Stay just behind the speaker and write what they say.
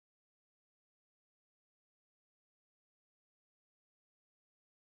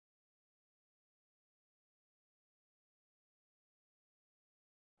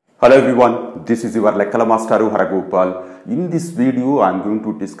Hello everyone, this is your Lekkala Masteru Haragopal. In this video, I am going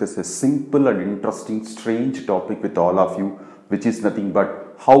to discuss a simple and interesting, strange topic with all of you, which is nothing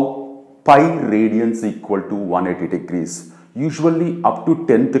but how pi radians equal to 180 degrees. Usually up to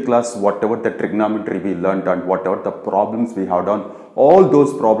 10th class, whatever the trigonometry we learned and whatever the problems we have done, all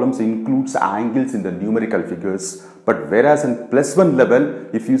those problems includes angles in the numerical figures. But whereas in plus 1 level,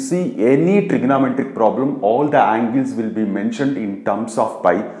 if you see any trigonometric problem, all the angles will be mentioned in terms of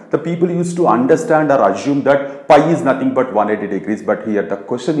pi. The people used to understand or assume that pi is nothing but 180 degrees. But here the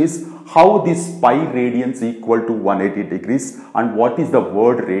question is how this pi radians equal to 180 degrees and what is the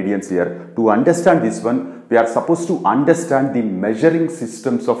word radians here. To understand this one, we are supposed to understand the measuring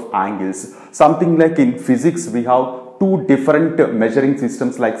systems of angles. Something like in physics, we have two different measuring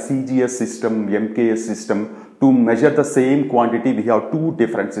systems like CGS system, MKS system. To measure the same quantity, we have two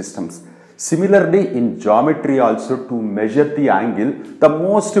different systems. Similarly, in geometry also, to measure the angle, the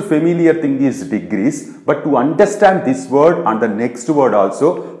most familiar thing is degrees. But to understand this word and the next word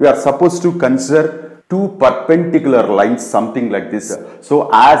also, we are supposed to consider two perpendicular lines, something like this. So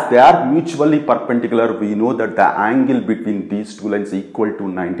as they are mutually perpendicular, we know that the angle between these two lines is equal to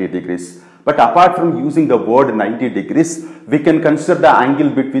 90 degrees. But apart from using the word 90 degrees, we can consider the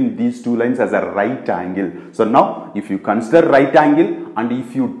angle between these two lines as a right angle. So now, if you consider right angle and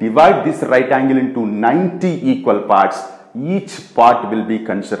if you divide this right angle into 90 equal parts, each part will be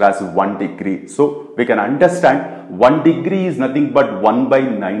considered as 1 degree. So we can understand 1 degree is nothing but 1 by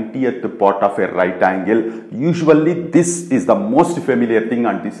 90th part of a right angle. Usually this is the most familiar thing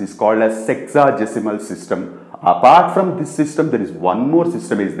and this is called as sexagesimal system. Apart from this system, there is one more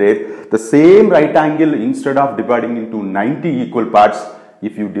system is there. The same right angle, instead of dividing into 90 equal parts,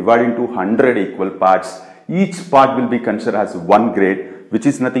 if you divide into 100 equal parts, each part will be considered as 1 grade, which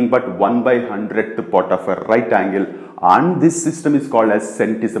is nothing but 1 by 100th part of a right angle. And this system is called as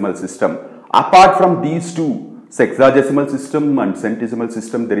centesimal system. Apart from these two, sexagesimal system and centesimal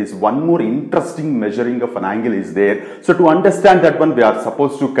system, there is one more interesting measuring of an angle is there. So to understand that one, we are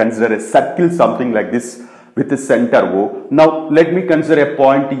supposed to consider a circle, something like this, with the center O. Now let me consider a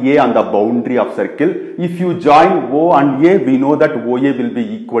point A on the boundary of circle. If you join O and A, we know that OA will be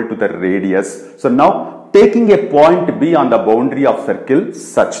equal to the radius. So now taking a point B on the boundary of circle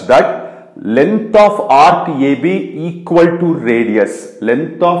such that length of arc AB equal to radius.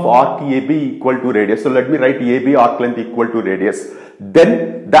 Length of arc AB equal to radius. So let me write AB arc length equal to radius.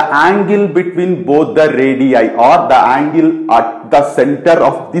 Then the angle between both the radii or the angle at the center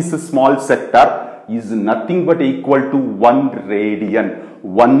of this small sector is nothing but equal to 1 radian.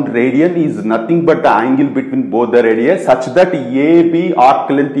 1 radian is nothing but the angle between both the radii such that AB arc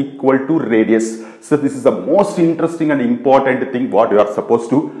length equal to radius. So this is the most interesting and important thing what you are supposed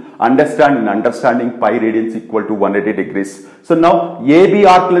to understand in understanding pi radians equal to 180 degrees. So now AB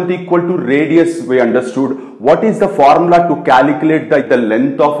arc length equal to radius we understood. What is the formula to calculate the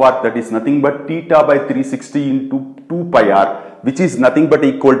length of arc? That is nothing but theta by 360 into 2 pi r, which is nothing but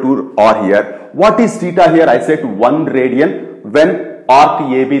equal to r here. What is theta here? I said 1 radian when arc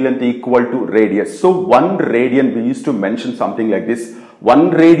AB length equal to radius. So 1 radian, we used to mention something like this.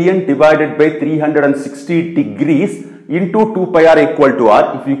 1 radian divided by 360 degrees into 2 pi r equal to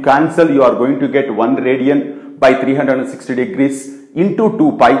r. If you cancel, you are going to get 1 radian by 360 degrees into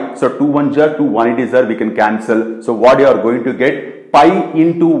 2 pi. So 2 1 jar, 2 180 jar, we can cancel. So what you are going to get? Pi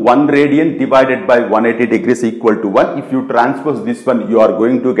into 1 radian divided by 180 degrees equal to 1. If you transpose this one, you are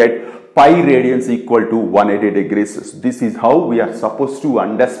going to get pi radians equal to 180 degrees. This is how we are supposed to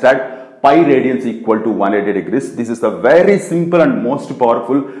understand pi radians equal to 180 degrees. This is a very simple and most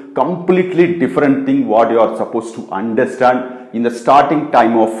powerful, completely different thing what you are supposed to understand in the starting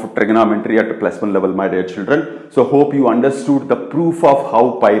time of trigonometry at plus 1 level, my dear children. So hope you understood the proof of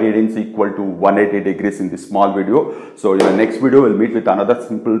how pi radians equal to 180 degrees in this small video. So in the next video, we'll meet with another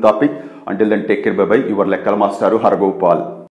simple topic. Until then, take care. Bye-bye. Your Lekkala Masteru Haragopal.